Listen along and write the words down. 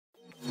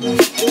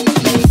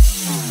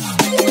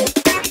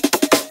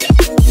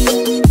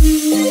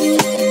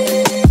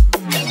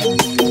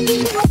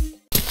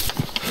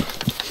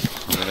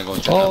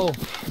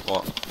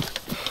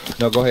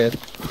No, go ahead.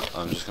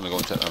 I'm just gonna go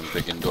and check them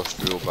big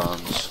industrial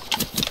bands.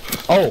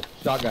 Oh,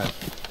 shotgun.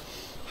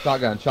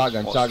 Shotgun,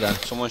 shotgun, What's, shotgun.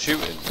 someone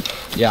shooting?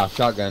 Yeah,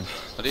 shotgun.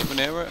 I didn't even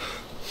hear it.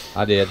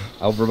 I did.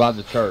 Over by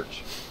the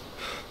church.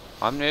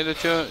 I'm near the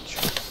church.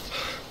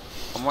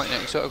 I'm right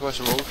next to it, across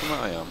the road from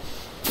it, I am.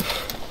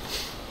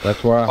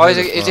 That's where I Oh, heard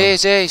it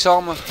it's from. here, he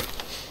saw me.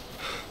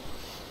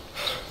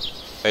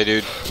 Hey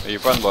dude, are you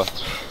friendly?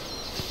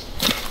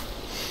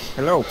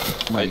 Hello.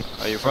 Are you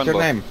What's friendly?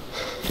 your name?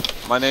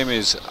 My name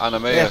is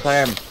Anime. Yes, I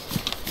am.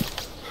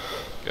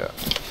 Yeah.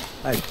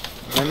 Hi.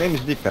 My name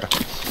is Dieter.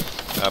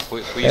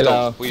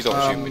 Please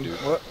don't shoot me, dude.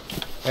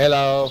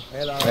 Hello.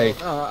 Hello. Hey.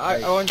 No, I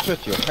won't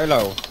shoot you.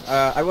 Hello.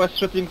 I was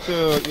shooting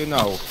to, you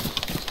know,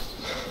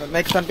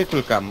 make some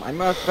people come.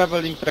 I'm a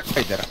traveling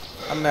trader.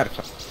 I'm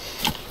merchant.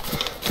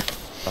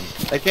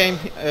 I came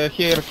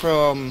here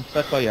from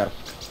Swivel.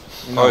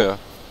 Oh yeah.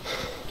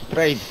 To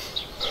trade.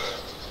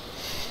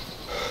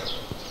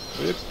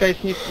 Do you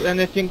guys need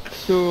anything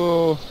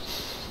to,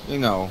 you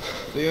know,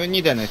 do you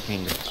need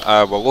anything?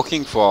 We're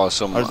looking for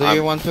some. Or do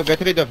you want to get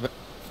rid of it?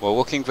 We're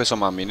looking for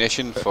some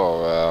ammunition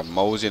for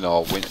Mosin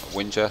or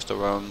Winchester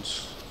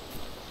rounds.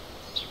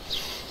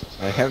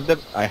 I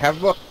have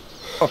both.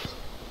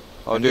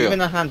 Oh, And do you?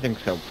 even a hunting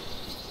soap.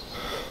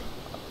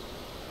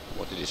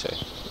 What did you say?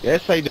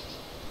 Yes, I do.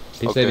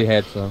 He Okay. said he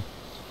had some.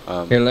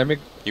 Here, let me.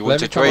 You want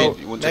to trade?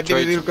 You want to Maybe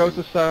trade? we will go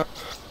to something?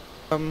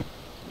 some.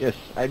 Yes,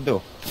 I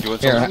do. Do you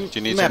want Here, some? Do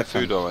you need some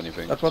American. food or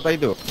anything? That's what I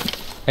do.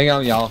 Hang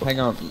on, y'all. Hang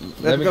on.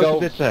 Let Let's me go go.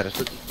 to the church,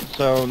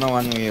 so no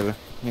one will,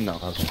 you know,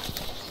 Okay.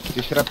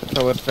 disrupt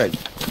our trade.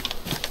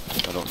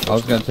 I don't. I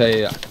was gonna tell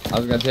you. I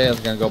was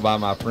gonna go buy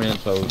my friend,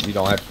 so you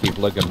don't have to keep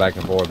looking back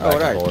and forth, back All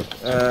right. and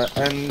forth.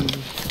 And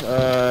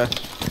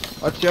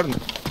what's your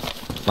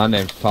My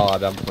name's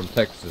Todd. I'm from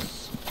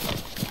Texas.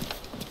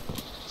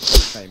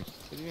 name?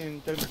 Can you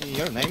even tell me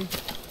your name?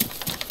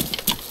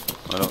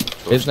 I don't.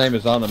 His name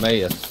is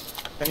Anameus.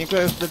 Can you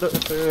close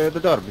the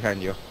door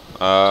behind you?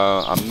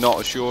 I'm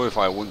not sure if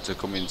I want to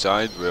come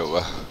inside,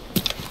 really,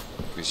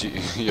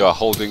 because you're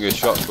holding a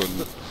shotgun,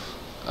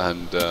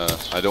 and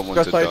I don't want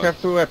Because to I die.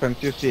 have two weapons.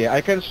 You see,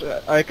 I can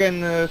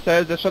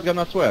sell the shotgun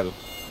as well.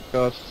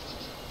 Because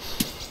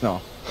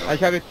no, I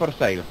have it for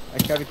sale.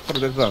 I have it for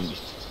the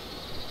zombies.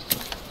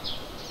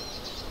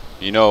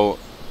 You know,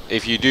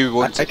 if you do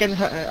want to.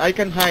 I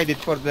can hide it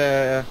for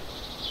the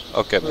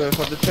Okay.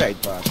 for the trade,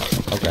 but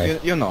Okay.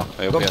 you know,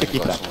 I hope go you pick haven't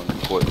it got up. someone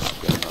close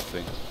getting that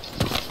thing.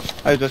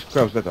 I just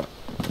close the door.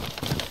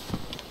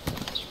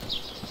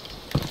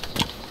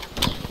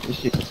 You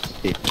see,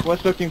 I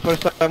was looking for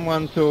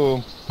someone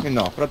to, you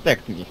know,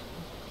 protect me.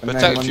 And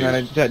Protect I'm you? on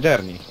a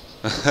journey.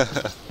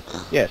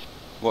 Yes.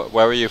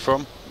 Where are you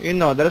from? You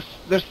know, there's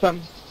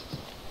some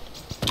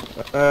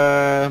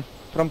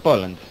from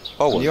Poland.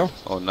 Poland. You?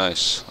 Oh,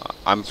 nice.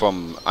 I'm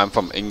from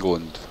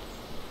England.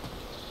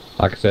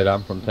 Like I said,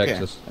 I'm from Okay.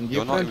 Texas. And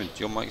You're not friends? even.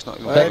 Your mic's not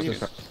even Where are working. you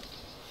from?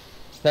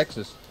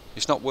 Texas.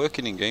 It's not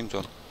working in game,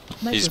 John.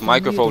 His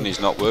microphone is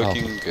not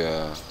working.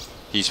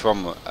 He's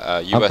from I'm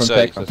from USA.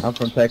 Texas. I'm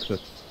from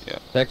Texas. Yeah.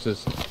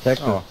 Texas.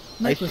 Oh,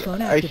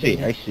 Microphone I see.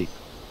 activated. I see.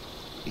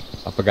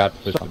 I forgot to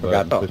push the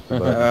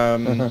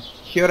button.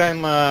 Here are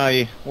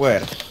my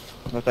wares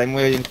that I'm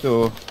willing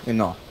to, you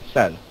know,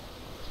 sell.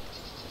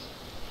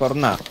 For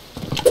now.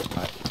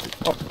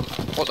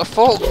 What the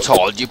fuck,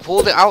 Todd? You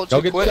pulled it out Go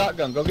too get the quick.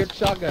 shotgun. Go get the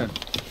shotgun.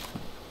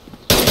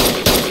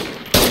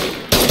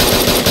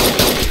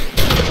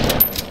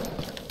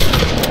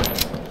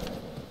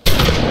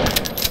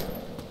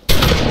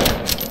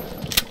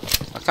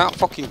 I can't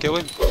fucking kill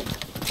him.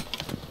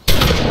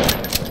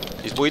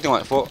 He's bleeding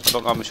like fuck. I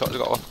don't know how many shots I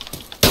got left.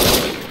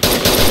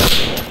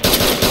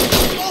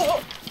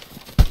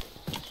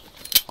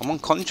 I'm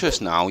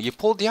unconscious now. You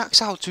pulled the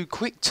axe out too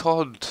quick,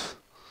 Todd.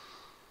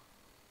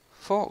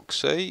 Fuck's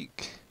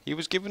sake. He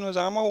was giving us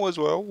ammo as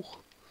well.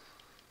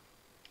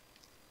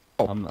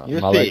 You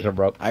My see, legs are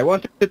broke. I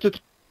wanted to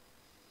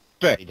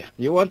trade.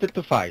 You wanted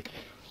to fight.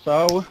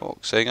 So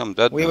Fuck's sake, I'm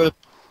dead we now. will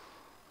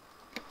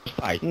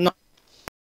fight. No,